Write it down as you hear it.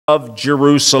of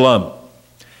Jerusalem.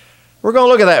 We're going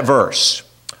to look at that verse.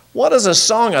 What is a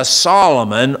Song of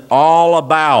Solomon all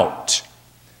about?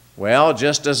 Well,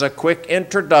 just as a quick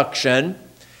introduction,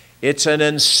 it's an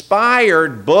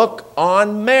inspired book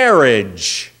on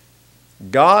marriage.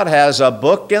 God has a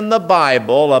book in the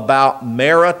Bible about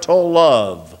marital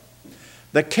love.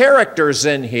 The characters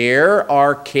in here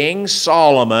are King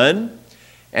Solomon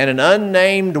and an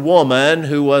unnamed woman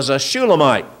who was a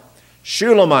Shulamite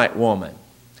woman.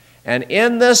 And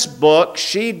in this book,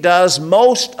 she does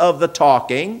most of the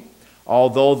talking,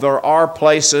 although there are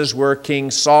places where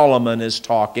King Solomon is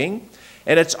talking.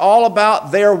 And it's all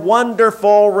about their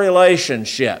wonderful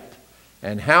relationship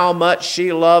and how much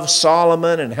she loves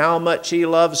Solomon and how much he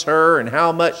loves her and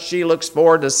how much she looks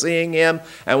forward to seeing him.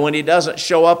 And when he doesn't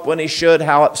show up when he should,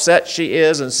 how upset she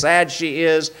is and sad she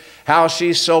is, how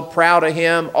she's so proud of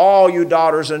him. All you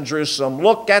daughters in Jerusalem,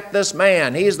 look at this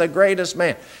man. He's the greatest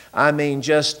man. I mean,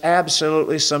 just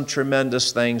absolutely some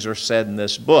tremendous things are said in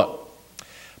this book.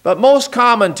 But most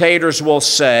commentators will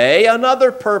say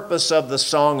another purpose of the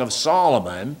Song of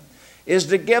Solomon is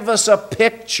to give us a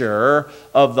picture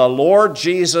of the Lord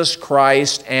Jesus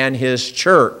Christ and His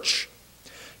church.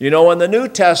 You know, in the New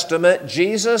Testament,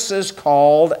 Jesus is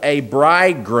called a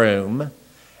bridegroom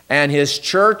and His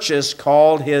church is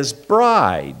called His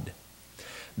bride.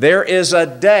 There is a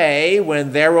day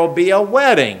when there will be a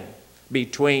wedding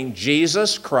between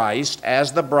Jesus Christ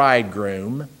as the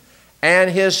bridegroom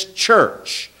and His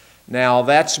church. Now,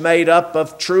 that's made up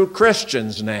of true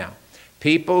Christians now.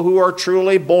 People who are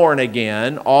truly born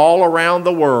again all around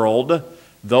the world,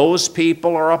 those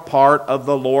people are a part of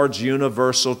the Lord's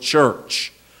universal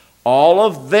church. All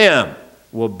of them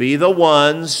will be the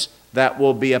ones that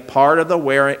will be a part of the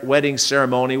wedding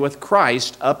ceremony with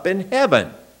Christ up in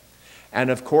heaven. And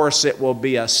of course, it will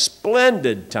be a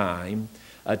splendid time,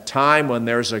 a time when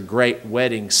there's a great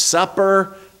wedding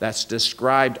supper that's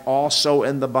described also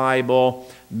in the Bible,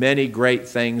 many great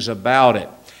things about it.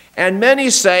 And many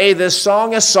say this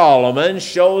Song of Solomon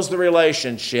shows the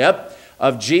relationship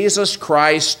of Jesus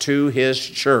Christ to His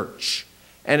church.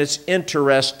 And it's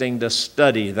interesting to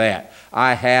study that.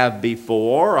 I have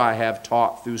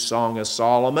taught through Song of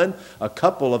Solomon a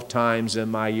couple of times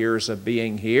in my years of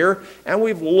being here, and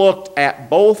we've looked at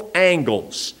both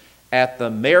angles, at the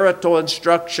marital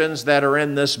instructions that are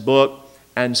in this book,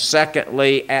 and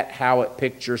secondly, at how it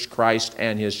pictures Christ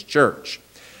and His church.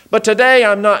 But today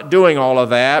I'm not doing all of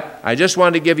that. I just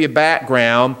wanted to give you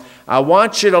background. I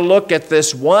want you to look at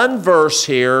this one verse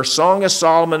here, Song of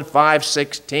Solomon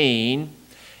 5:16.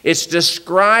 It's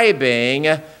describing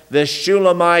the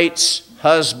Shulamite's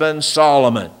husband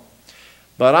Solomon.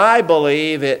 But I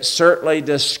believe it certainly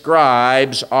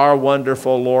describes our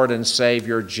wonderful Lord and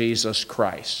Savior Jesus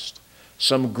Christ.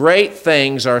 Some great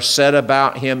things are said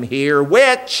about Him here,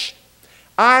 which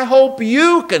I hope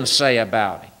you can say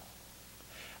about Him.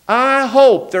 I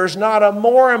hope there's not a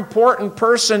more important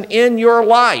person in your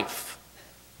life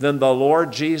than the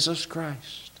Lord Jesus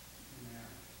Christ.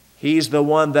 He's the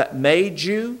one that made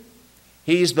you.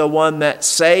 He's the one that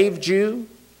saved you.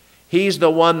 He's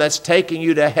the one that's taking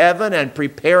you to heaven and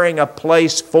preparing a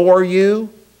place for you.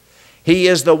 He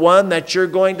is the one that you're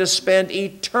going to spend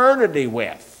eternity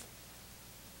with.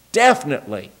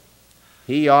 Definitely,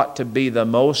 He ought to be the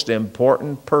most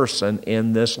important person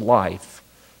in this life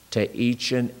to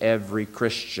each and every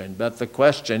Christian. But the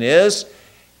question is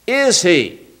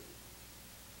He?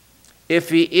 If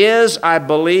He is, I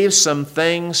believe some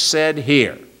things said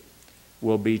here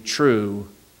will be true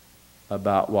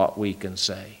about what we can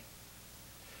say.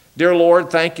 Dear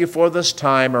Lord, thank You for this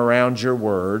time around Your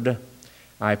Word.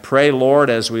 I pray, Lord,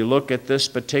 as we look at this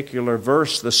particular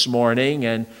verse this morning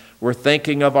and we're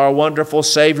thinking of our wonderful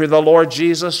Savior, the Lord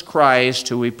Jesus Christ,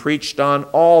 who we preached on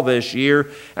all this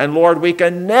year. And Lord, we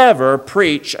can never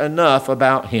preach enough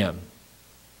about Him.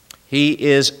 He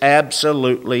is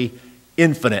absolutely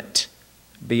infinite,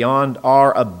 beyond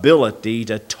our ability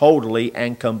to totally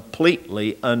and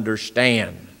completely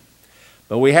understand.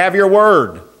 But we have Your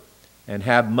Word and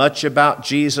have much about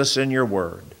Jesus in Your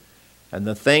Word. And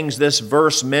the things this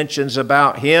verse mentions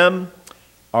about Him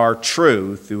are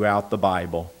true throughout the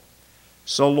Bible.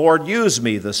 So, Lord, use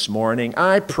me this morning.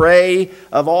 I pray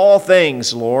of all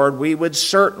things, Lord, we would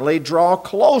certainly draw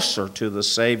closer to the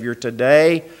Savior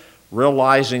today,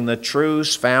 realizing the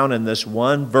truths found in this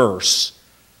one verse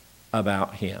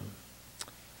about Him.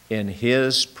 In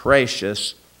His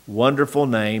precious, wonderful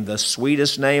name, the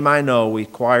sweetest name I know, we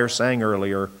choir sang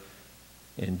earlier,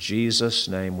 in Jesus'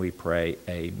 name we pray,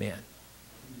 amen.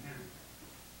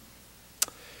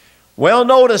 Well,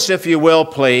 notice, if you will,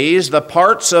 please, the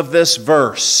parts of this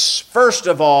verse. First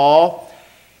of all,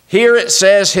 Here it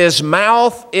says, his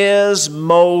mouth is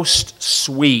most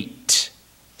sweet.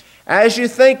 As you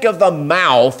think of the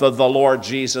mouth of the Lord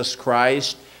Jesus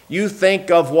Christ, you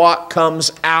think of what comes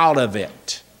out of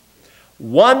it.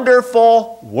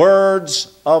 Wonderful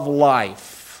words of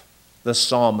life, the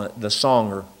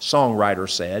songwriter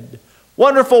said.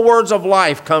 Wonderful words of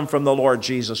life come from the Lord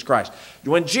Jesus Christ.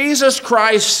 When Jesus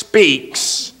Christ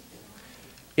speaks,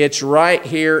 it's right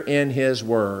here in His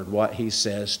Word what He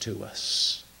says to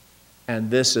us. And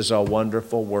this is a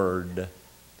wonderful word.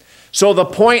 So the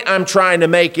point I'm trying to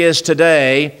make is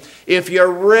today, if you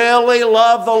really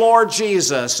love the Lord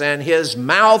Jesus and His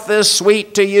mouth is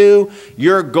sweet to you,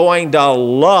 you're going to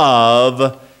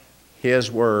love His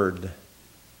Word.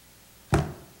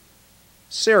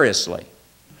 Seriously.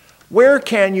 Where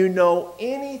can you know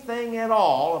anything at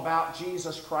all about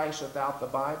Jesus Christ without the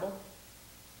Bible?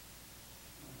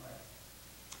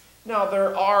 Now,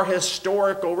 there are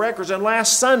historical records, and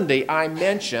last Sunday I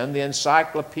mentioned the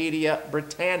Encyclopedia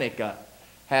Britannica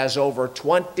has over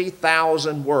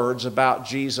 20,000 words about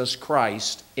Jesus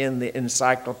Christ in the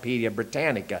Encyclopedia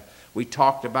Britannica. We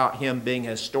talked about Him being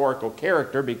a historical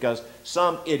character because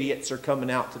some idiots are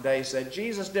coming out today and said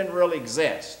Jesus didn't really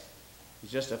exist. He's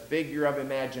just a figure of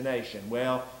imagination.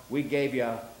 Well, we gave you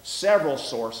several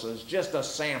sources, just a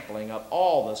sampling of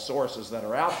all the sources that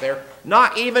are out there,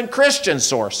 not even Christian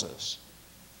sources.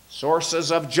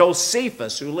 Sources of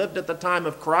Josephus, who lived at the time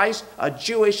of Christ, a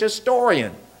Jewish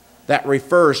historian that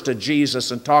refers to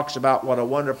Jesus and talks about what a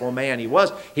wonderful man He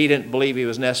was. He didn't believe He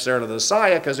was necessarily the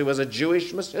Messiah because he was a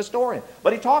Jewish historian.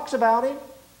 But he talks about Him,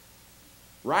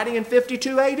 writing in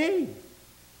 52 A.D.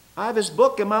 I have his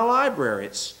book in my library.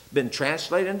 It's been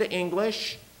translated into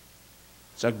English.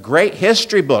 It's a great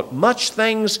history book. Much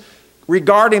things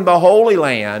regarding the Holy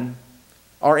Land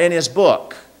are in his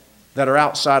book that are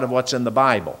outside of what's in the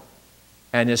Bible.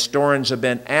 And historians have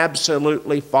been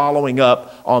absolutely following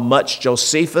up on much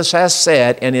Josephus has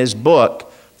said in his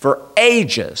book for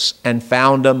ages and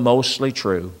found them mostly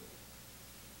true.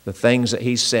 The things that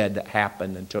he said that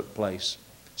happened and took place.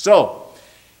 So,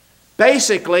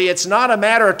 basically, it's not a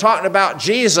matter of talking about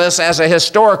Jesus as a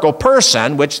historical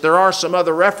person, which there are some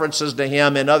other references to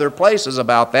Him in other places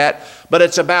about that, but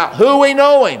it's about who we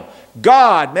know Him.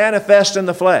 God manifest in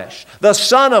the flesh, the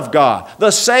Son of God, the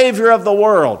Savior of the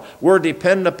world. We're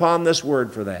dependent upon this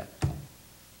Word for that.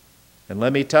 And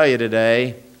let me tell you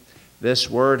today, this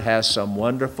Word has some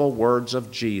wonderful words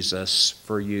of Jesus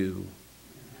for you.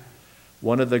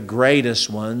 One of the greatest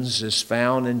ones is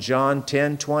found in John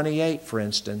 10:28, for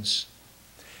instance.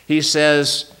 He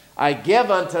says, I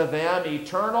give unto them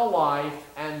eternal life,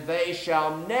 and they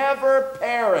shall never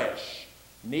perish,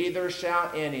 neither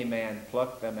shall any man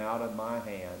pluck them out of my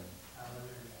hand.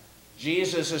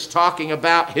 Jesus is talking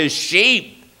about His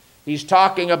sheep. He's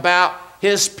talking about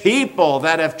His people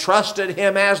that have trusted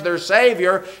Him as their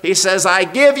Savior. He says, I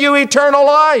give you eternal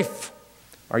life.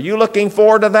 Are you looking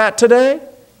forward to that today?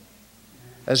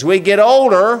 As we get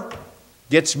older, it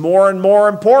gets more and more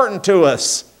important to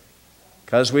us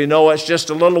because we know it's just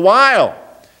a little while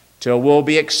till we'll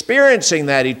be experiencing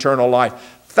that eternal life.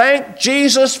 Thank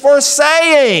Jesus for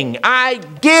saying, I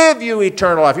give you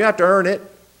eternal life. You don't have to earn it.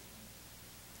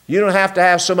 You don't have to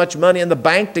have so much money in the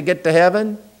bank to get to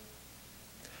heaven.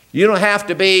 You don't have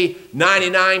to be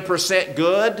 99%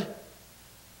 good,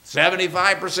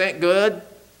 75% good.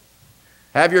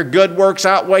 Have your good works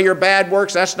outweigh your bad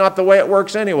works. That's not the way it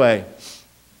works anyway.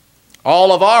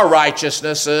 All of our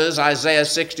righteousnesses, Isaiah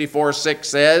 64:6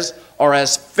 says, are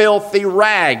as filthy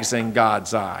rags in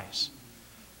God's eyes.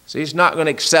 So He's not going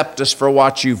to accept us for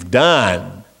what you've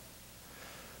done.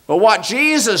 But what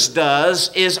Jesus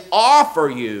does is offer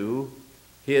you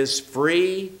His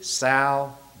free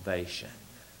salvation.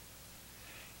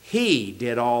 He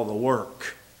did all the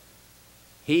work.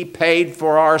 He paid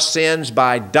for our sins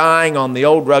by dying on the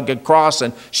old rugged cross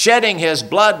and shedding His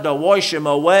blood to wash them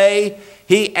away.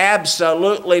 He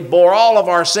absolutely bore all of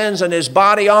our sins in His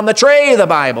body on the tree, the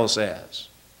Bible says.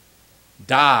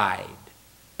 Died,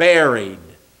 buried,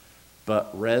 but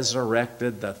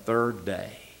resurrected the third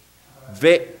day.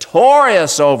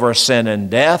 Victorious over sin and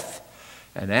death.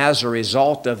 And as a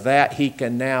result of that, He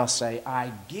can now say,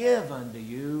 I give unto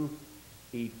you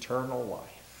eternal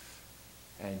life,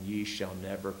 and ye shall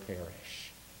never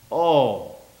perish.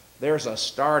 Oh, there's a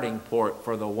starting point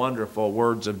for the wonderful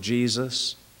words of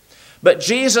Jesus. But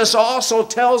Jesus also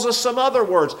tells us some other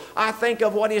words. I think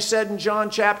of what He said in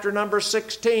John chapter number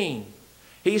 16.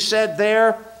 He said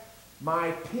there,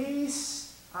 my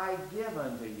peace I give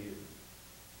unto you.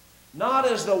 Not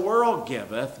as the world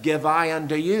giveth, give I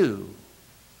unto you.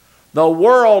 The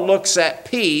world looks at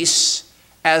peace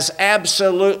as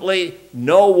absolutely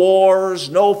no wars,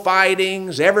 no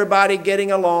fightings, everybody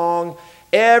getting along,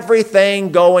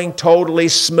 everything going totally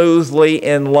smoothly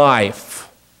in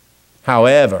life.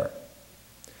 However,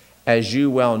 as you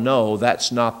well know,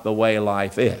 that's not the way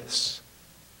life is.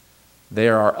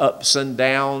 There are ups and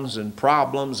downs and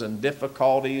problems and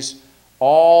difficulties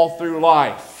all through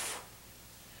life.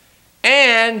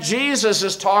 And Jesus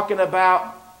is talking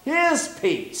about His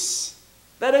peace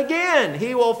that again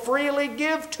He will freely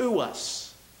give to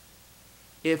us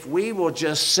if we will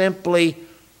just simply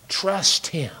trust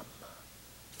Him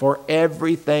for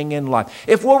everything in life.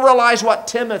 If we'll realize what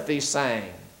Timothy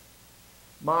sang,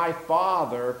 my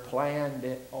Father planned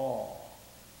it all.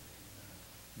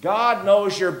 God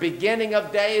knows your beginning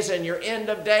of days and your end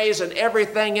of days and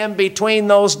everything in between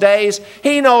those days.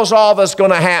 He knows all that's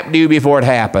going to happen to you before it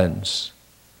happens.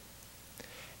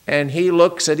 And He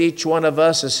looks at each one of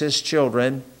us as His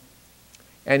children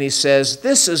and He says,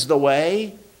 this is the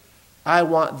way. I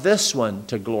want this one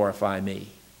to glorify me.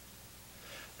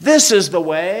 This is the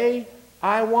way.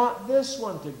 I want this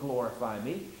one to glorify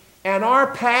me. And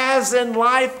our paths in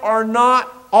life are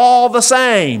not all the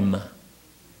same.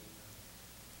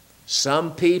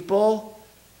 Some people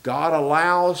God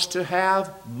allows to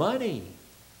have money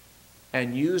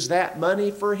and use that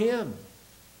money for Him.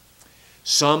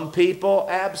 Some people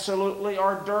absolutely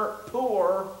are dirt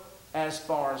poor as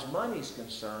far as money's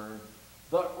concerned,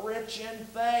 but rich in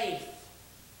faith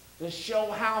to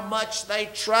show how much they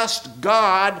trust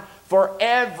God for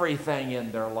everything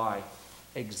in their life.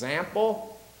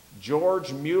 Example,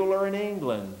 George Mueller in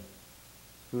England,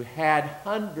 who had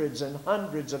hundreds and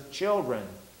hundreds of children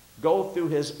go through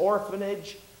his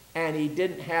orphanage, and he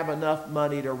didn't have enough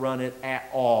money to run it at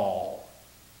all.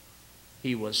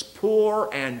 He was poor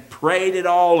and prayed it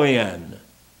all in.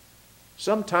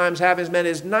 Sometimes have as many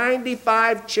as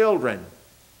 95 children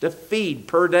to feed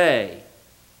per day,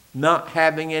 not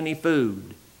having any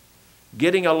food.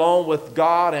 Getting alone with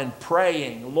God and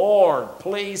praying, Lord,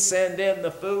 please send in the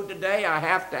food today. I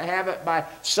have to have it by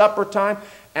supper time.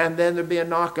 And then there'd be a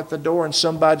knock at the door and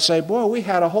somebody'd say, boy, we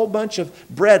had a whole bunch of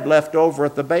bread left over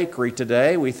at the bakery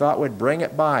today. We thought we'd bring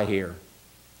it by here.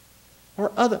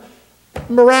 Or other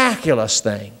miraculous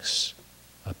things.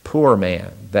 A poor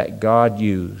man that God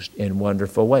used in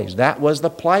wonderful ways. That was the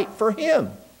plight for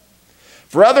him.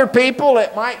 For other people,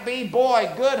 it might be,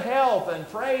 boy, good health, and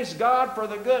praise God for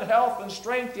the good health and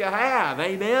strength you have.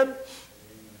 Amen?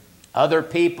 Other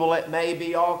people, it may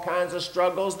be all kinds of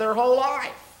struggles their whole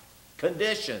life.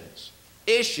 Conditions,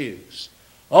 issues.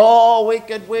 Oh, we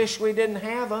could wish we didn't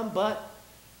have them, but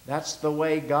that's the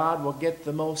way God will get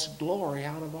the most glory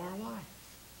out of our life.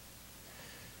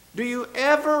 Do you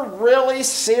ever really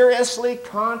seriously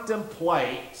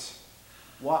contemplate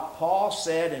what Paul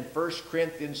said in 1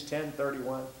 Corinthians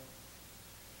 10:31?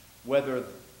 Whether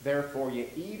therefore you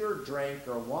eat or drink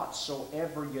or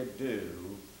whatsoever you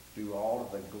do, do all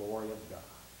to the glory of God.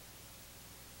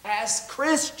 As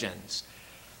Christians,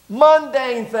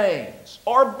 mundane things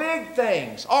or big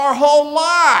things, our whole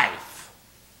life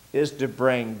is to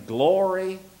bring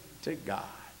glory to God.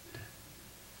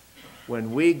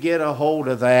 When we get a hold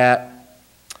of that,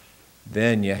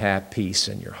 then you have peace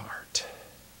in your heart.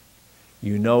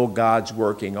 You know God's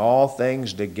working all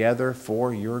things together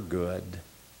for your good.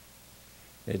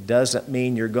 It doesn't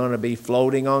mean you're going to be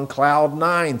floating on cloud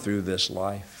 9 through this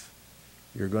life.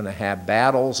 You're going to have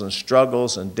battles and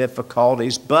struggles and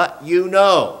difficulties, but you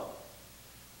know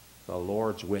the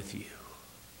Lord's with you.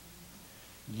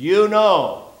 You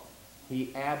know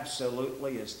He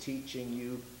absolutely is teaching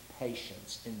you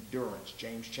patience, endurance,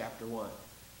 James chapter 1.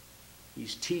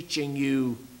 He's teaching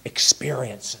you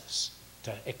experiences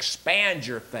to expand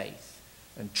your faith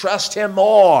and trust Him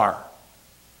more.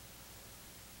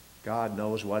 God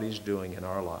knows what He's doing in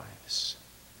our lives.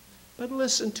 But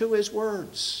listen to His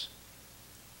words.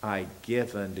 I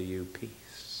give unto you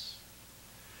peace.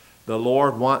 The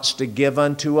Lord wants to give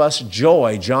unto us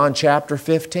joy, John chapter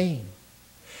 15.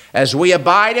 As we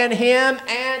abide in Him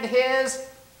and His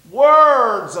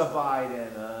words abide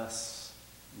in us,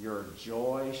 your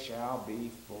joy shall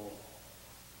be full.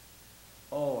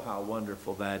 Oh, how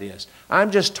wonderful that is.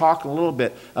 I'm just talking a little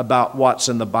bit about what's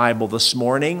in the Bible this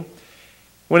morning.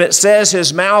 When it says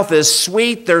His mouth is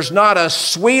sweet, there's not a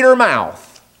sweeter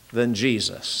mouth than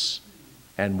Jesus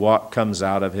and what comes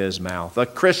out of His mouth. A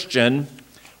Christian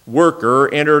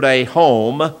worker entered a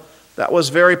home that was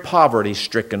very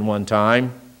poverty-stricken one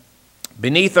time.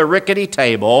 Beneath a rickety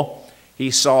table, he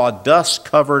saw a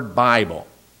dust-covered Bible.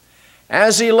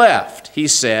 As he left, he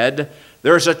said,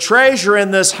 "There's a treasure in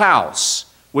this house,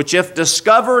 which if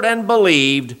discovered and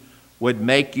believed, would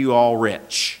make you all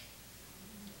rich."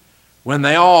 When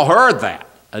they all heard that,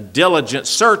 a diligent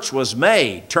search was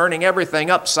made, turning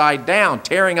everything upside down,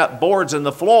 tearing up boards in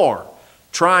the floor,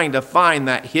 trying to find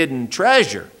that hidden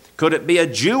treasure. Could it be a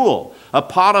jewel, a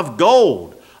pot of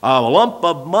gold, a lump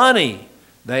of money?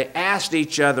 They asked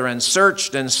each other and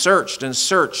searched and searched and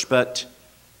searched, but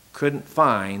couldn't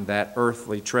find that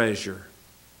earthly treasure.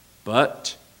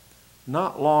 But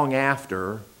not long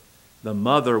after, the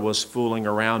mother was fooling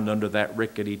around under that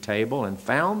rickety table and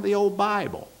found the old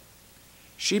Bible.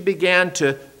 She began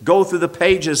to go through the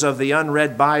pages of the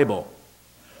unread Bible.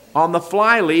 On the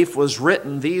flyleaf was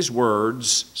written these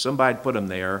words, somebody put them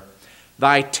there,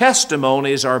 "Thy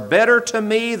testimonies are better to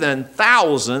me than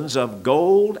thousands of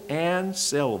gold and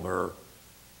silver."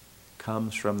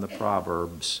 Comes from the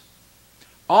Proverbs.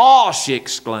 "Oh," she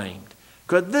exclaimed,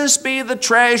 "could this be the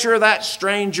treasure that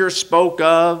stranger spoke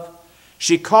of?"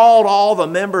 She called all the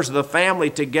members of the family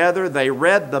together. They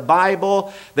read the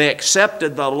Bible. They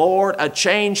accepted the Lord. A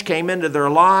change came into their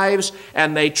lives,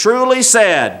 and they truly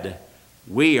said,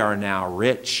 "We are now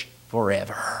rich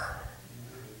forever."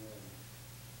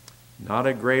 Not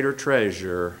a greater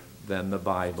treasure than the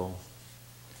Bible.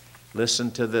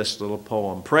 Listen to this little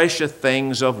poem. "Precious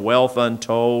things of wealth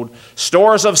untold,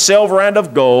 stores of silver and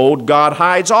of gold, God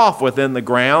hides off within the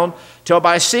ground, till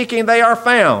by seeking they are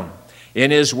found. In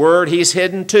His Word He's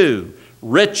hidden too,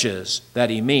 riches that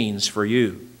He means for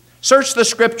you. Search the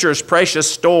Scriptures' precious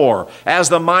store, as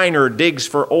the miner digs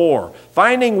for ore,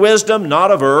 finding wisdom not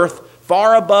of earth,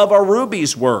 far above a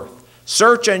ruby's worth.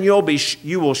 Search and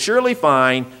you will surely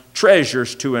find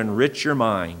treasures to enrich your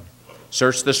mind.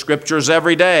 Search the Scriptures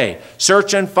every day.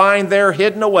 Search and find there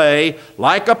hidden away,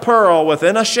 like a pearl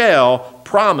within a shell,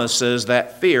 promises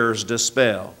that fears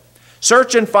dispel.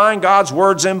 Search and find God's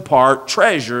words impart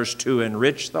treasures to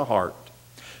enrich the heart.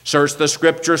 Search the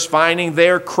Scriptures, finding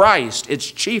there Christ, its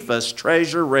chiefest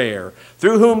treasure rare,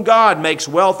 through whom God makes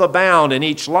wealth abound in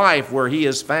each life where He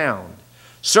is found.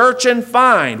 Search and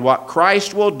find what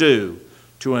Christ will do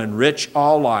to enrich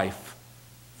all life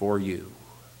for you."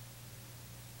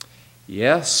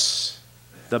 Yes,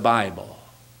 the Bible.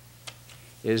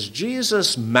 Is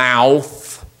Jesus'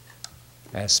 mouth,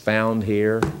 as found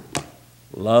here,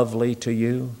 lovely to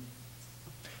you?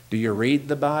 Do you read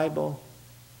the Bible?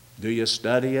 Do you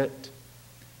study it?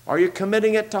 Are you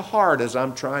committing it to heart, as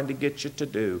I'm trying to get you to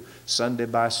do, Sunday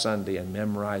by Sunday, and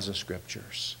memorize the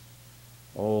Scriptures?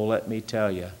 Oh, let me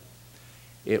tell you,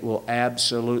 it will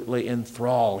absolutely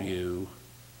enthrall you,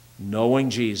 knowing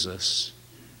Jesus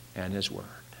and His Word.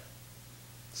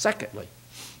 Secondly,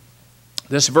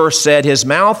 this verse said, "His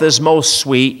mouth is most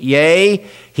sweet, yea,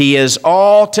 He is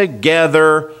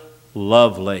altogether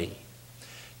lovely."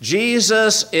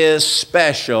 Jesus is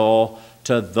special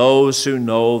to those who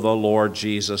know the Lord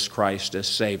Jesus Christ as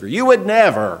Savior. You would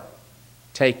never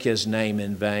take His name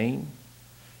in vain.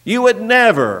 You would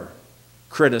never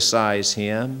criticize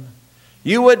Him.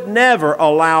 You would never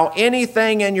allow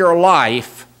anything in your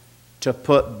life to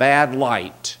put bad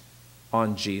light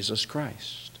on Jesus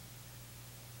Christ.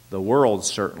 The world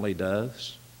certainly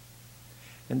does.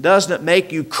 And doesn't it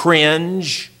make you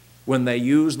cringe when they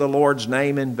use the Lord's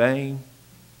name in vain?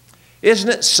 Isn't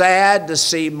it sad to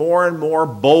see more and more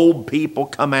bold people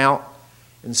come out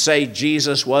and say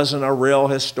Jesus wasn't a real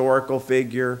historical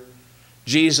figure?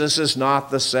 Jesus is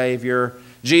not the Savior.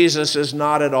 Jesus is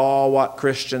not at all what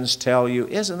Christians tell you.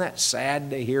 Isn't that sad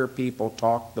to hear people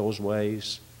talk those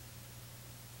ways?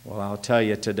 Well, I'll tell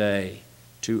you today,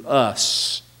 to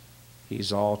us,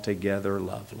 He's altogether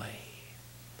lovely.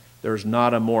 There's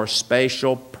not a more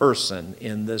special person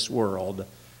in this world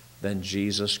than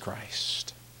Jesus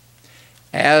Christ.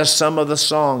 As some of the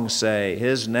songs say,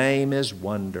 His name is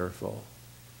wonderful.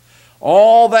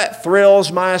 All that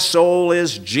thrills my soul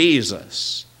is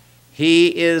Jesus.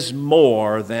 He is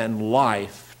more than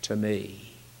life to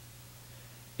me.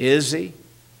 Is He?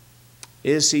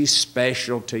 Is He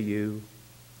special to you?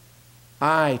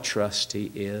 I trust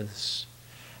He is.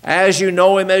 As you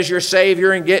know Him as your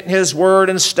Savior and get in His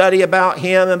Word and study about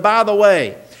Him. And by the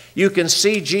way, you can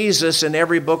see Jesus in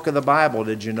every book of the Bible.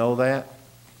 Did you know that?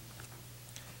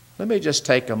 Let me just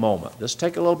take a moment. Just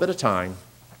take a little bit of time,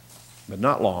 but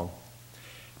not long.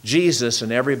 Jesus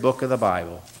in every book of the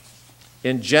Bible.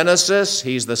 In Genesis,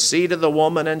 He's the seed of the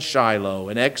woman in Shiloh.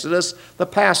 In Exodus, the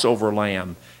Passover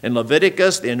lamb. In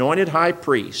Leviticus, the anointed high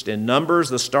priest. In Numbers,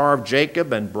 the star of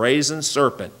Jacob and brazen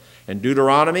serpent. In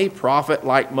Deuteronomy, prophet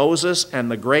like Moses and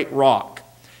the great rock.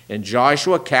 In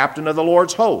Joshua, captain of the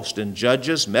Lord's host. In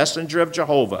Judges, messenger of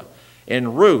Jehovah.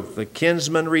 In Ruth, the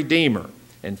kinsman redeemer.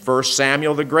 In 1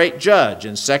 Samuel, the great judge.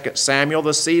 In 2 Samuel,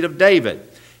 the seed of David.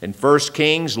 In 1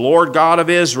 Kings, Lord God of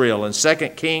Israel. In 2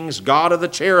 Kings, God of the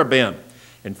cherubim.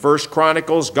 In 1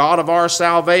 Chronicles, God of our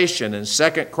salvation. In 2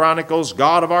 Chronicles,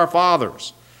 God of our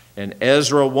fathers. In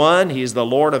Ezra 1, He's the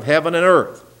Lord of heaven and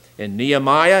earth. In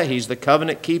Nehemiah, He's the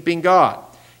covenant-keeping God.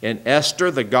 In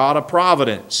Esther, the God of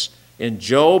providence. In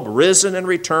Job, risen and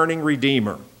returning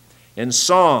Redeemer. In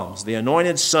Psalms, the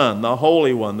anointed Son, the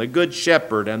Holy One, the Good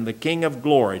Shepherd, and the King of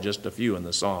glory, just a few in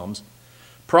the Psalms.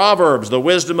 Proverbs, the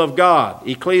wisdom of God.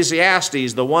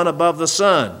 Ecclesiastes, the one above the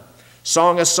sun.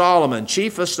 Song of Solomon,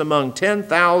 chiefest among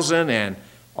 10,000 and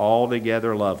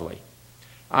altogether lovely.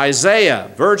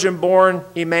 Isaiah, virgin-born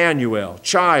Emmanuel,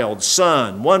 child,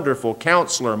 son, wonderful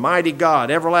counselor, mighty God,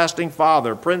 everlasting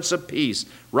Father, Prince of Peace,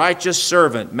 righteous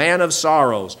servant, man of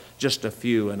sorrows, just a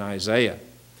few in Isaiah.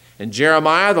 In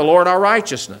Jeremiah, the Lord our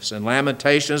righteousness. In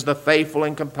Lamentations, the faithful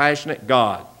and compassionate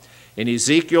God. In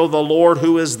Ezekiel, the Lord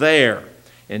who is there.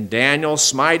 In Daniel,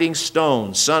 smiting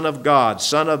stone, Son of God,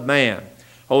 Son of man.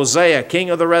 Hosea, King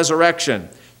of the resurrection.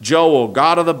 Joel,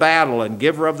 God of the battle and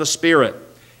giver of the Spirit.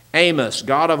 Amos,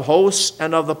 God of hosts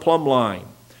and of the plumb line.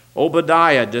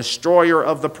 Obadiah, destroyer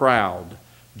of the proud.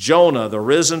 Jonah, the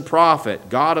risen prophet,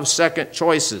 God of second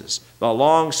choices, the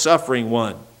long-suffering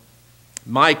one.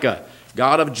 Micah,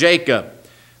 God of Jacob,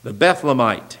 the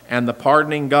Bethlehemite and the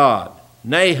pardoning God.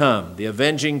 Nahum, the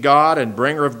avenging God and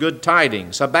bringer of good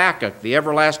tidings. Habakkuk, the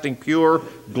everlasting, pure,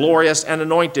 glorious, and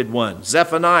anointed one.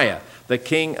 Zephaniah, the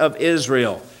King of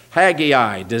Israel.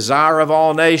 Haggai, desire of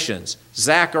all nations.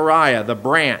 Zechariah, the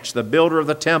branch, the builder of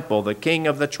the temple, the King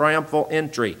of the triumphal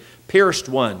entry. Pierced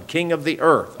one, King of the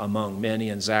earth, among many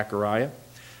in Zechariah.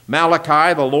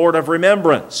 Malachi, the Lord of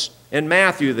remembrance. In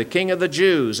Matthew, the King of the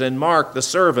Jews. In Mark, the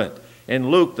servant. In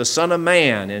Luke, the Son of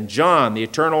Man. In John, the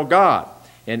eternal God.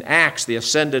 In Acts, the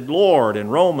ascended Lord. In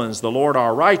Romans, the Lord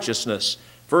our righteousness.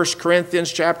 1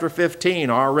 Corinthians chapter 15,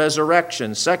 our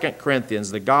resurrection. 2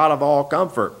 Corinthians, the God of all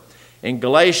comfort. In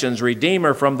Galatians,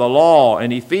 Redeemer from the law.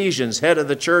 In Ephesians, head of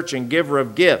the church and giver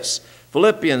of gifts.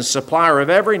 Philippians, supplier of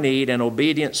every need and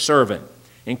obedient servant.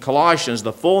 In Colossians,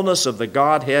 the fullness of the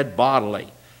Godhead bodily.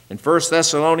 In 1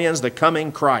 Thessalonians, the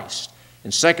coming Christ.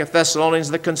 In 2 Thessalonians,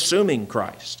 the consuming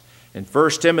Christ. In 1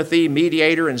 Timothy,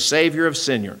 mediator and savior of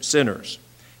sinners.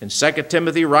 In 2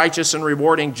 Timothy, righteous and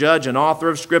rewarding judge and author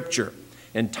of Scripture.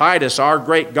 In Titus, our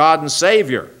great God and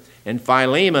Savior. In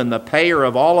Philemon, the payer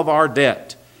of all of our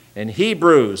debt. In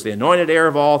Hebrews, the anointed heir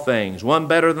of all things, one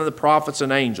better than the prophets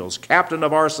and angels, captain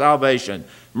of our salvation,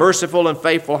 merciful and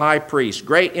faithful high priest,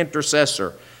 great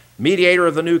intercessor, mediator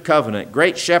of the new covenant,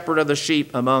 great shepherd of the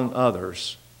sheep, among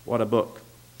others. What a book.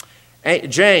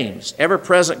 James,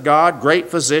 ever-present God, great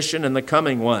physician and the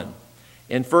coming one.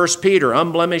 In 1 Peter,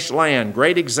 unblemished land,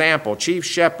 great example, chief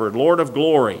shepherd, Lord of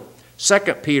glory. 2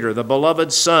 Peter, the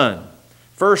beloved Son.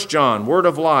 1 John, word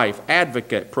of life,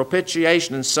 advocate,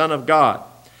 propitiation, and Son of God.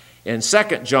 In 2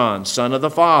 John, Son of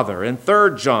the Father. In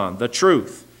 3 John, the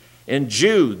truth. In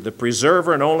Jude, the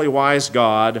preserver and only wise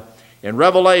God. In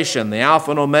Revelation, the Alpha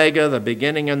and Omega, the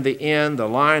beginning and the end, the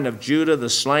Lion of Judah,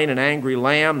 the slain and angry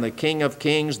Lamb, the King of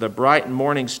kings, the bright and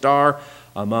morning star,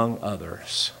 among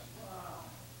others.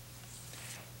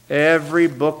 Every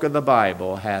book of the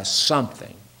Bible has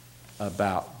something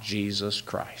about Jesus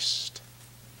Christ.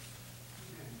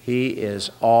 He is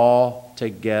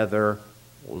altogether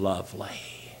lovely.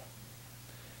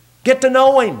 Get to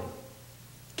know Him.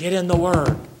 Get in the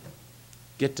Word.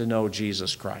 Get to know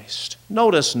Jesus Christ.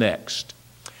 Notice next,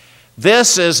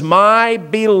 this is my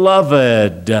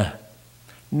beloved.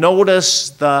 Notice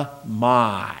the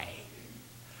my.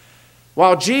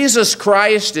 While Jesus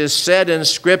Christ is said in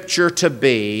Scripture to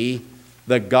be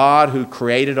the God who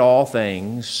created all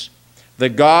things, the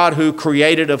God who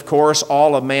created, of course,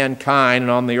 all of mankind,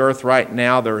 and on the earth right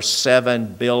now there are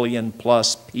 7 billion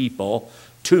plus people,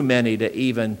 too many to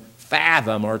even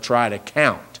fathom or try to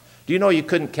count. Do you know you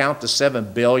couldn't count to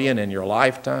 7 billion in your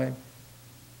lifetime?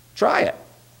 Try it.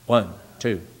 1,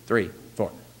 2, 3,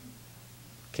 4.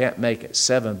 Can't make it.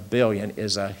 7 billion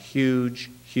is a huge,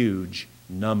 huge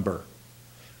number.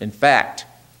 In fact,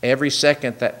 every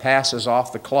second that passes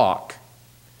off the clock,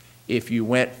 if you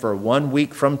went for 1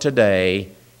 week from today,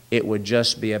 it would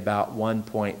just be about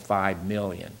 1.5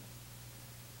 million.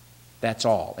 That's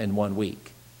all in 1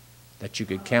 week that you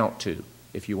could count to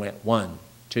if you went 1,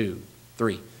 2,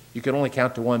 3. You can only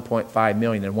count to 1.5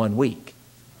 million in 1 week.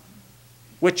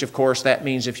 Which, of course, that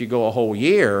means if you go a whole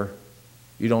year,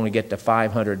 you'd only get to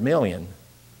 500 million.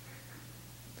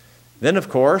 Then, of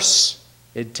course,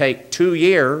 it'd take 2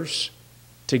 years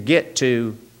to get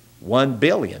to 1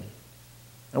 billion.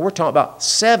 And we're talking about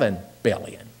 7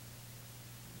 billion.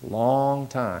 Long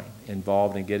time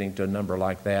involved in getting to a number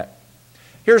like that.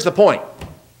 Here's the point.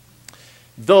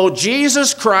 Though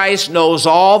Jesus Christ knows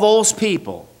all those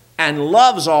people and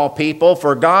loves all people,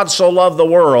 for God so loved the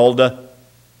world,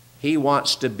 He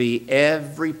wants to be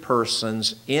every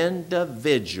person's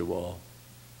individual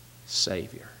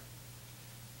Savior.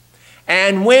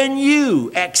 And when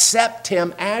you accept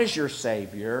Him as your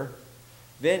Savior,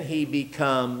 then He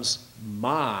becomes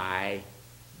my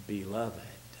beloved.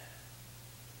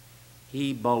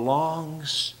 He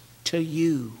belongs to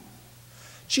you.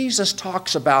 Jesus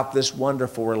talks about this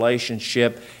wonderful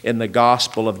relationship in the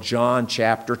Gospel of John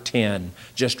chapter 10.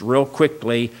 Just real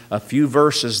quickly, a few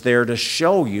verses there to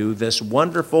show you this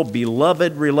wonderful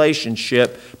beloved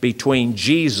relationship between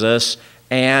Jesus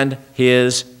and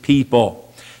His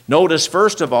people. Notice,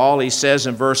 first of all, He says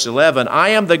in verse 11, I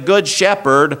am the good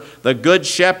shepherd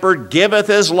giveth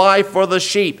his life for the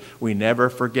sheep. We never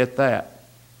forget that.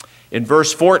 In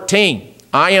verse 14,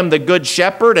 I am the good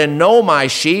shepherd and know my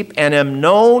sheep and am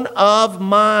known of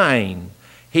mine.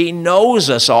 He knows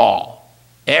us all,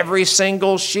 every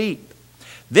single sheep.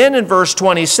 Then in verse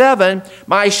 27,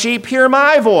 my sheep hear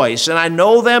my voice and I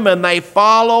know them and they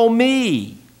follow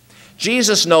me.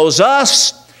 Jesus knows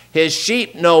us, His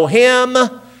sheep know Him,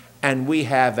 and we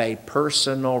have a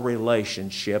personal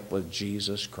relationship with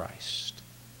Jesus Christ.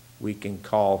 We can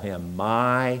call Him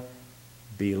my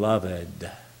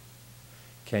beloved.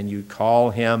 Can you call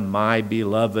Him my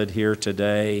beloved here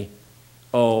today?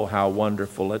 Oh, how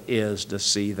wonderful it is to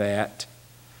see that.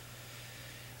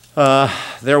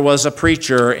 There was a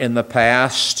preacher in the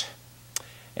past,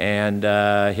 and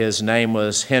his name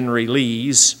was Henry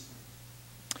Lees.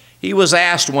 He was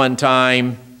asked one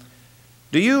time,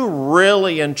 do you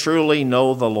really and truly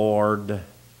know the Lord?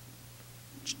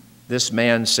 This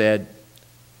man said,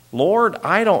 Lord,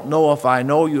 I don't know if I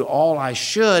know you all I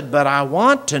should, but I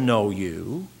want to know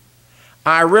you.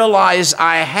 I realize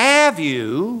I have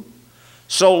you.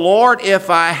 So, Lord, if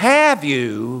I have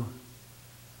you,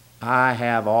 I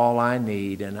have all I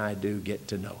need and I do get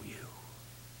to know you.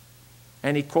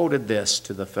 And he quoted this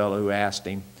to the fellow who asked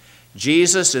him,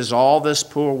 Jesus is all this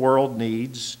poor world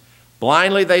needs.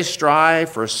 Blindly they strive,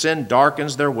 for sin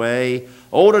darkens their way.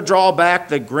 Oh, to draw back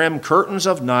the grim curtains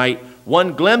of night,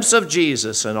 one glimpse of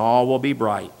Jesus and all will be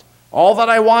bright. All that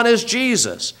I want is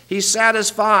Jesus. He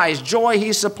satisfies, joy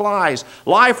He supplies.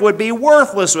 Life would be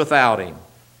worthless without Him.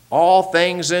 All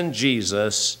things in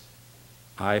Jesus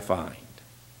I find.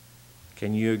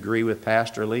 Can you agree with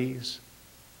Pastor Lees?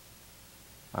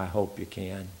 I hope you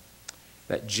can.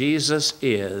 That Jesus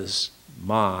is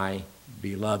my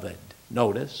beloved.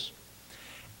 Notice.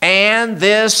 And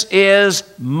this is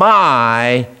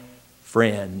my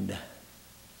friend.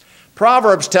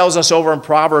 Proverbs tells us over in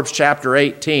Proverbs chapter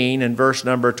 18 and verse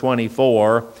number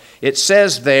 24, it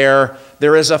says there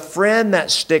is a friend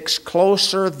that sticks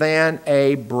closer than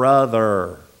a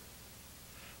brother.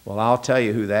 Well, I'll tell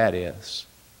you who that is.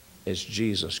 It's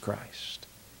Jesus Christ.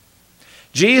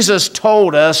 Jesus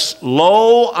told us,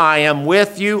 lo, I am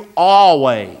with you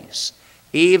always,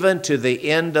 even to the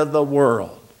end of the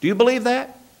world. Do you believe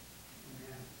that?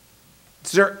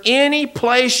 Is there any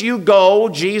place you go,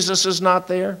 Jesus is not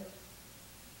there?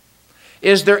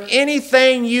 Is there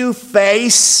anything you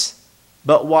face,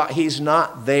 but what He's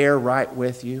not there right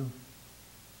with you?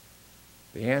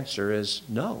 The answer is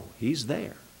no, He's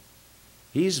there.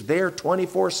 He's there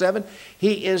 24/7.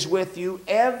 He is with you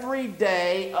every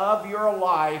day of your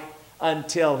life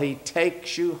until He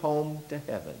takes you home to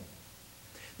heaven.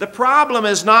 The problem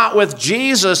is not with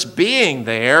Jesus being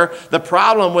there. The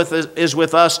problem is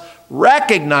with us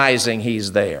recognizing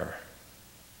He's there,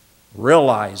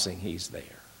 realizing He's there.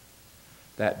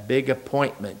 That big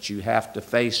appointment you have to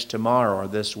face tomorrow or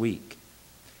this week,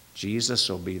 Jesus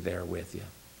will be there with you.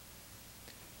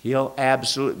 He'll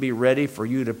absolutely be ready for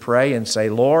you to pray and say,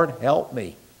 Lord, help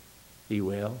me. He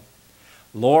will.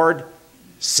 Lord,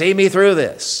 see me through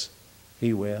this.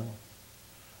 He will.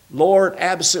 Lord,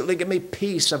 absolutely give me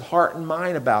peace of heart and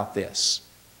mind about this.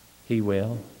 He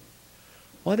will.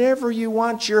 Whatever you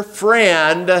want your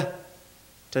friend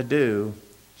to do,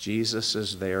 Jesus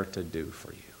is there to do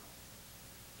for you.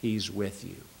 He's with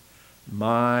you.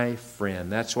 My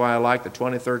friend. That's why I like the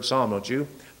 23rd Psalm, don't you?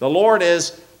 The Lord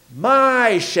is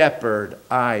my shepherd,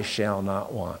 I shall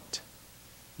not want.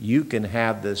 You can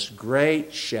have this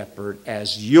great shepherd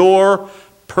as your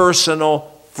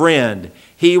personal friend.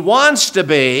 He wants to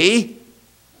be,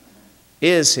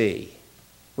 is He?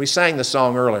 We sang the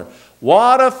song earlier.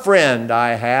 What a friend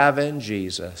I have in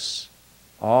Jesus,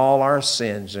 all our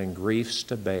sins and griefs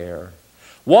to bear.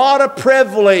 What a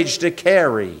privilege to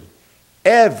carry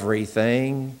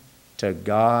everything to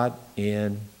God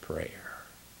in prayer.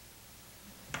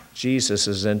 Jesus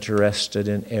is interested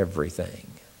in everything.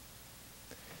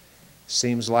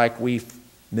 Seems like we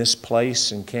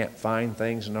misplace and can't find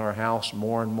things in our house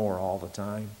more and more all the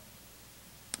time.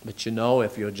 But you know,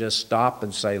 if you'll just stop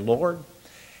and say, Lord,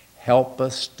 help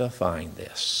us to find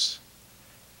this,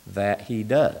 that He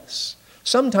does.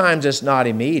 Sometimes it's not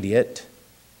immediate.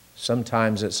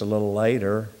 Sometimes it's a little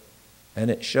later,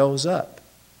 and it shows up.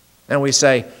 And we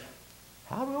say,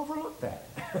 how do we overlook that?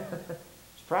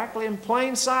 It's practically in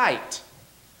plain sight.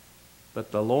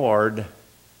 But the Lord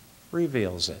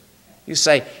reveals it. You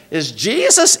say, is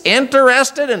Jesus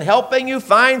interested in helping you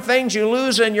find things you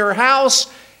lose in your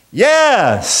house?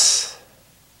 Yes.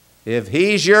 If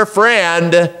He's your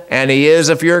friend, and He is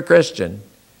if you're a Christian,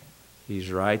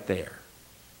 He's right there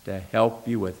to help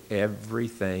you with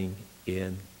everything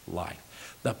in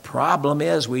life. The problem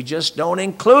is we just don't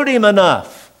include Him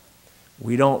enough.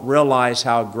 We don't realize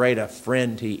how great a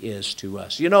friend He is to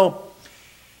us. You know,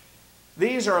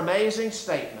 these are amazing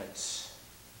statements.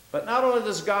 But not only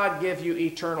does God give you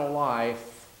eternal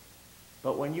life,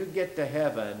 but when you get to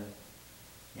heaven,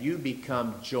 you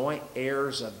become joint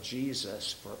heirs of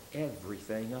Jesus for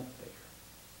everything up there.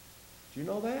 Do you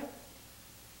know that?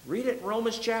 Read it in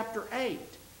Romans chapter 8.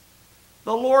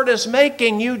 The Lord is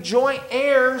making you joint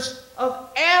heirs of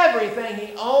everything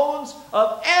He owns,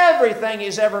 of everything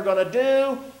He's ever going to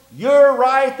do. You're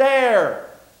right there.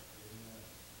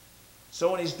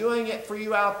 So when He's doing it for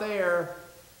you out there,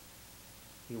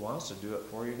 He wants to do it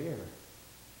for you here.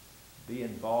 Be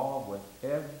involved with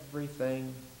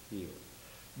everything here.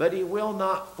 But He will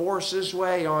not force His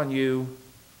way on you.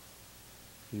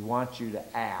 He wants you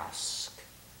to ask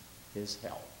His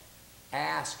help.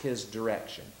 Ask His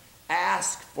direction.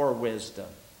 Ask for wisdom.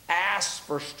 Ask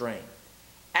for strength.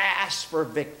 Ask for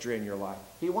victory in your life.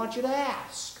 He wants you to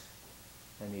ask.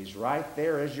 And He's right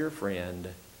there as your friend,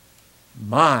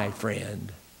 my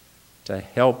friend, to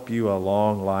help you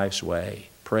along life's way.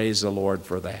 Praise the Lord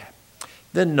for that.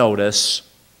 Then notice,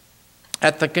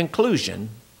 at the conclusion,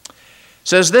 it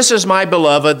says, this is my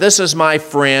beloved, this is my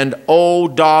friend, O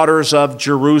daughters of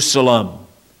Jerusalem.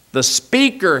 The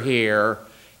speaker here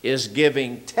is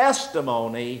giving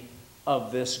testimony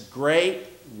of this great,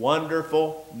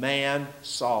 wonderful man,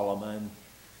 Solomon,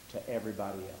 to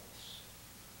everybody else.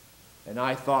 And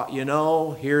I thought, you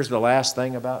know, here's the last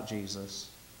thing about Jesus.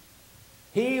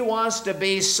 He wants to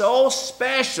be so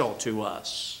special to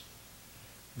us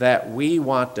that we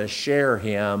want to share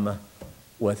Him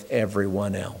with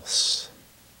everyone else.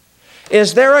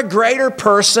 Is there a greater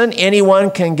person anyone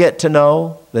can get to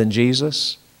know than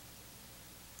Jesus?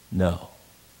 No.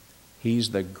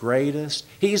 He's the greatest.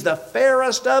 He's the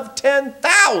fairest of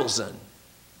 10,000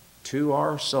 to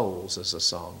our souls, as the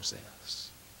song says.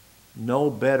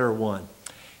 No better one.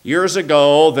 Years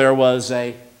ago, there was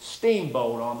a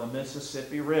steamboat on the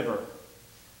Mississippi River.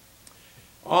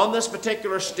 On this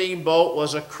particular steamboat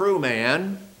was a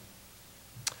crewman,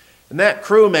 and that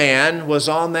crewman was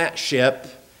on that ship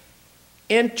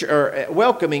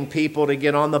welcoming people to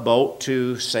get on the boat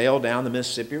to sail down the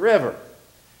Mississippi River.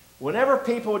 Whenever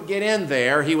people would get in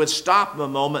there, he would stop them a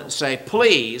moment and say,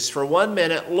 please, for 1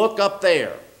 minute, look up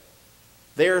there.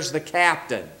 There's the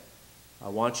captain. I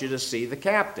want you to see the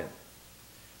captain.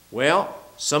 Well,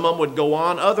 some of them would go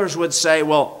on. Others would say,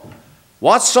 well,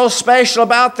 what's so special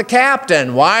about the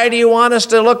captain? Why do you want us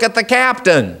to look at the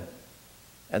captain?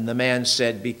 And the man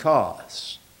said,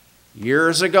 because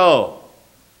years ago,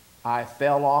 I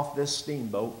fell off this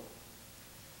steamboat.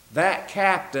 That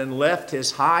captain left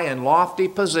his high and lofty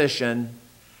position,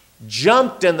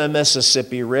 jumped in the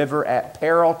Mississippi River at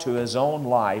peril to his own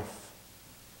life,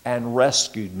 and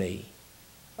rescued me,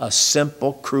 a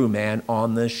simple crewman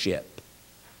on the ship.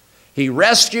 He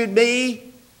rescued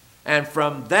me, and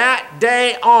from that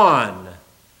day on,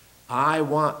 I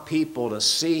want people to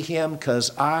see him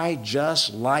because I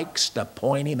just likes to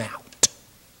point him out.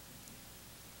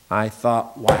 I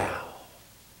thought, wow.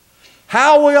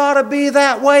 How we ought to be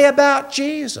that way about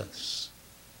Jesus.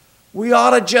 We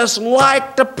ought to just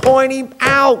like to point Him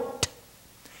out.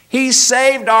 He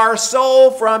saved our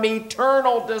soul from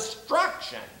eternal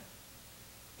destruction.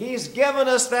 He's given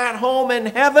us that home in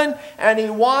heaven, and He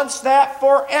wants that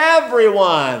for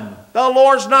everyone. The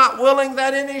Lord's not willing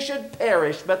that any should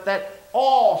perish, but that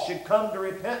all should come to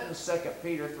repentance, 2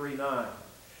 Peter 3:9.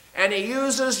 And He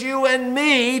uses you and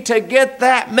me to get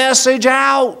that message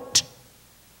out.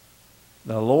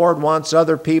 The Lord wants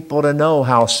other people to know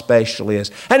how special He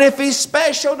is. And if He's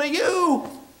special to you,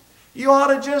 you ought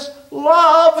to just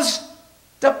love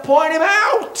to point Him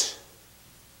out.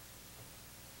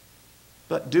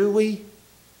 But do we?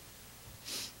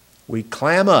 We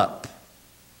clam up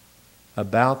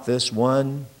about this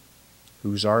one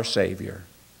who's our Savior,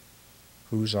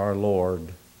 who's our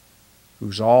Lord,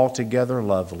 who's altogether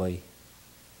lovely,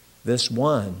 this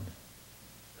one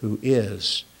who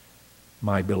is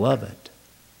my beloved,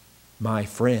 my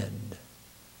friend.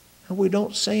 And we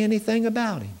don't say anything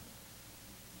about him.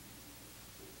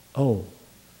 Oh,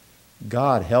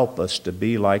 God help us to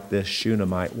be like this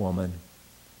Shunammite woman.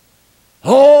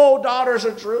 Oh, daughters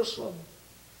of Jerusalem,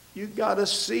 you've got to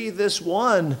see this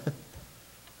one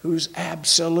who's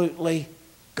absolutely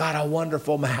got a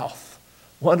wonderful mouth,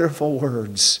 wonderful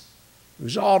words,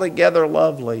 who's altogether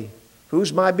lovely,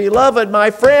 who's my beloved,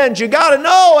 my friend. You got to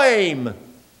know him.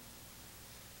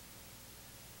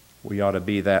 We ought to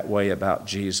be that way about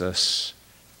Jesus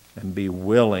and be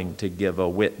willing to give a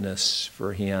witness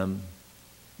for him.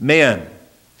 Men,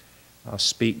 I'll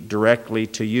speak directly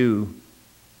to you.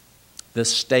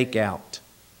 This stakeout,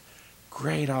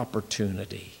 great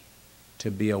opportunity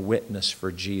to be a witness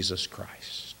for Jesus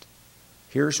Christ.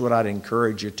 Here's what I'd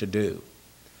encourage you to do.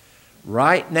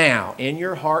 Right now, in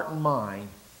your heart and mind,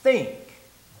 think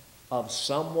of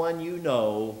someone you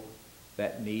know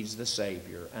that needs the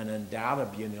Savior. And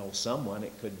undoubtedly, you know someone.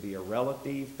 It could be a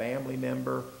relative, family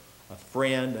member, a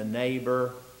friend, a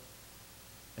neighbor.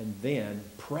 And then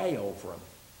pray over them.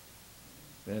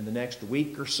 And in the next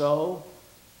week or so,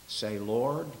 say,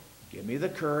 Lord, give me the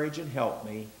courage and help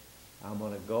me. I'm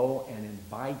going to go and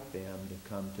invite them to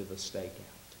come to the stakeout.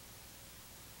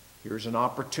 Here's an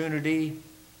opportunity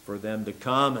for them to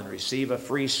come and receive a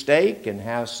free steak and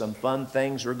have some fun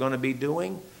things we're going to be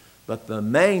doing. But the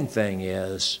main thing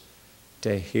is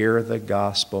to hear the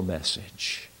gospel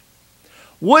message.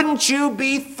 Wouldn't you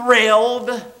be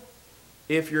thrilled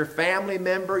if your family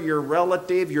member, your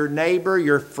relative, your neighbor,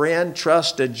 your friend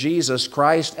trusted Jesus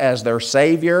Christ as their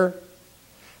Savior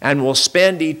and will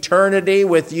spend eternity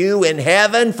with you in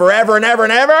heaven forever and ever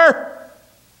and ever?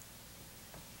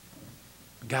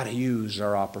 We've got to use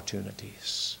our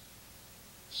opportunities.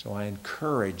 So I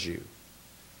encourage you,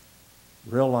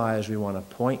 realize we want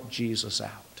to point Jesus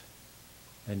out,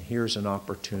 and here's an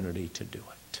opportunity to do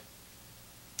it.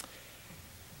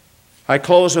 I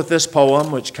close with this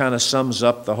poem, which kind of sums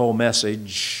up the whole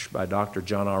message, by Dr.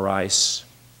 John R. Rice.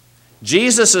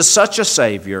 Jesus is such a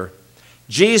Savior.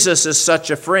 Jesus is such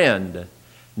a friend.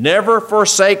 Never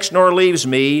forsakes nor leaves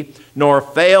me, nor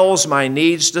fails my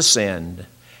needs to send.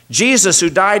 Jesus who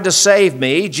died to save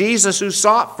me, Jesus who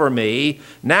sought for me,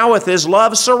 now with his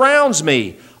love surrounds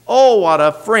me. Oh, what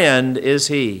a friend is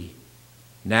he.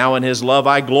 Now in his love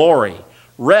I glory,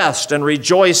 rest and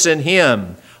rejoice in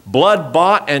him.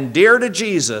 Blood-bought and dear to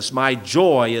Jesus, my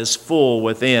joy is full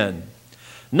within.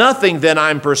 Nothing then,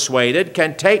 I'm persuaded,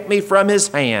 can take me from his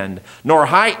hand, nor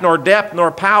height, nor depth, nor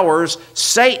powers,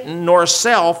 Satan, nor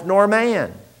self, nor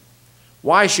man.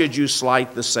 Why should you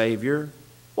slight the Savior?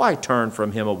 Why turn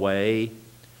from him away?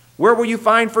 Where will you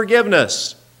find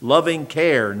forgiveness? Loving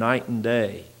care night and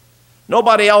day.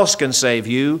 Nobody else can save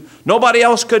you. Nobody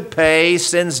else could pay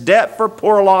sin's debt for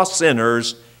poor lost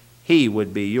sinners. He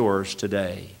would be yours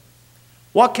today.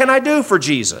 What can I do for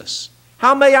Jesus?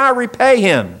 How may I repay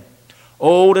him?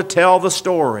 Oh, to tell the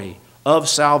story of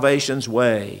salvation's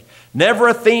way. Never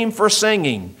a theme for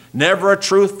singing, never a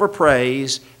truth for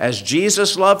praise. As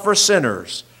Jesus' love for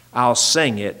sinners, I'll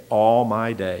sing it all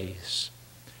my days.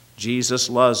 Jesus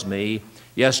loves me.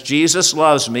 Yes, Jesus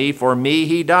loves me. For me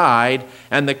he died,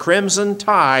 and the crimson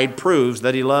tide proves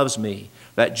that he loves me,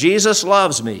 that Jesus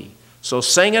loves me. So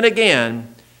sing it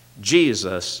again.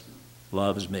 Jesus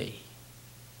loves me.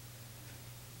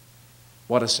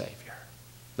 What a Savior.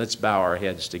 Let's bow our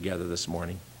heads together this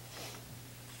morning.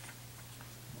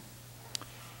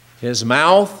 His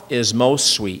mouth is most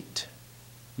sweet.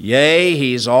 Yea,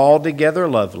 he's altogether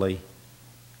lovely.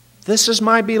 This is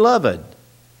my beloved.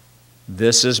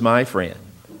 This is my friend.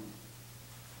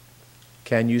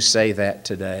 Can you say that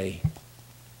today?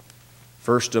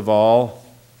 First of all,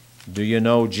 do you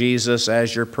know Jesus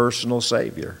as your personal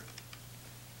Savior?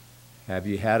 Have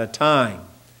you had a time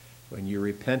when you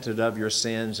repented of your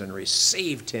sins and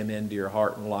received him into your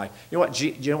heart and life? You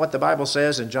know what the Bible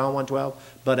says in John 1:12?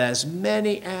 But as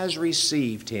many as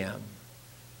received him,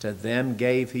 to them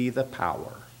gave he the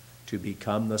power to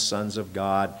become the sons of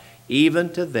God,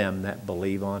 even to them that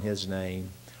believe on his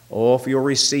name. Oh, if you'll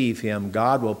receive him,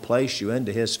 God will place you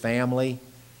into his family,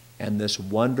 and this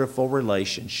wonderful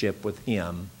relationship with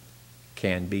him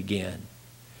can begin.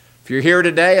 If you're here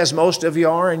today, as most of you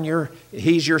are, and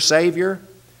he's your Savior,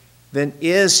 then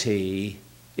is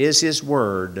his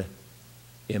word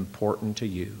important to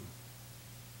you?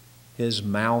 His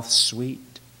mouth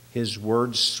sweet? His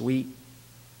words sweet?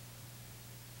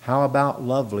 How about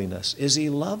loveliness? Is he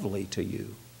lovely to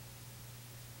you?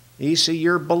 Is he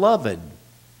your beloved,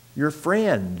 your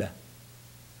friend?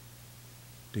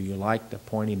 Do you like to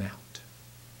point him out?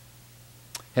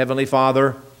 Heavenly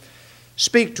Father,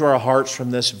 speak to our hearts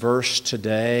from this verse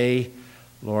today.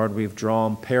 Lord, we've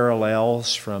drawn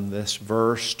parallels from this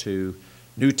verse to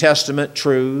New Testament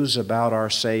truths about our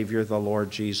Savior, the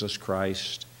Lord Jesus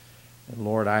Christ. And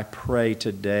Lord, I pray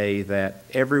today that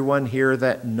everyone here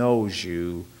that knows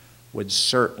you would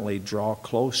certainly draw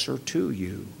closer to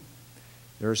you.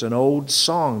 There's an old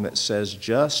song that says,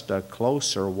 "Just a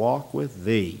closer walk with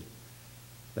thee."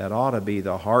 That ought to be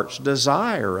the heart's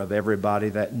desire of everybody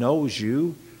that knows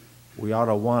you. We ought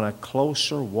to want a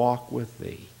closer walk with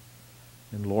thee.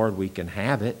 And Lord, we can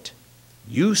have it.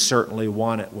 You certainly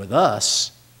want it with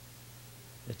us.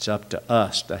 It's up to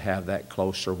us to have that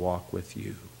closer walk with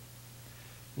you.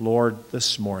 Lord,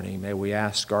 this morning may we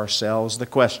ask ourselves the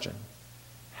question,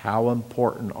 how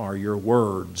important are your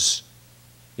words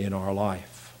in our life?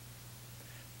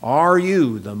 Are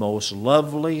you the most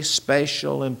lovely,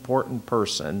 special, important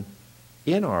person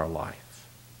in our life?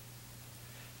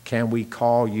 Can we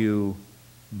call you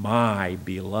my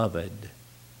beloved?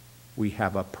 We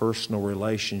have a personal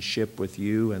relationship with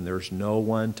you, and there's no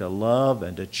one to love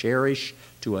and to cherish,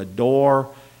 to adore,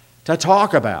 to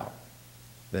talk about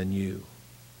than you.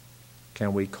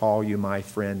 Can we call you my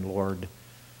friend, Lord?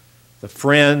 The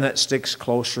friend that sticks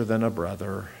closer than a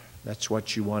brother. That's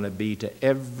what you want to be to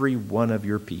every one of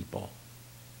your people.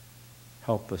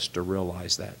 Help us to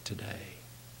realize that today.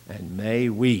 And may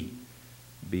we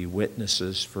be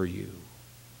witnesses for you.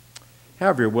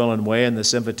 Have your will and way in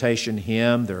this invitation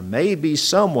hymn. There may be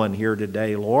someone here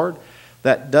today, Lord,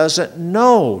 that doesn't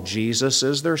know Jesus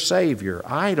is their Savior.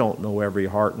 I don't know every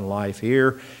heart and life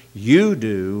here. You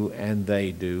do, and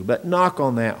they do. But knock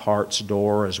on that heart's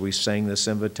door as we sing this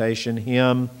invitation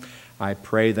hymn. I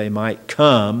pray they might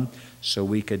come so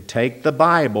we could take the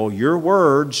Bible, your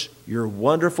words, your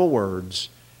wonderful words,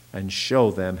 and show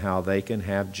them how they can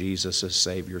have Jesus as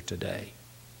Savior today.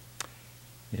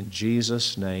 In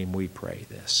Jesus' name we pray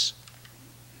this.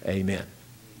 Amen.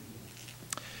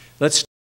 Let's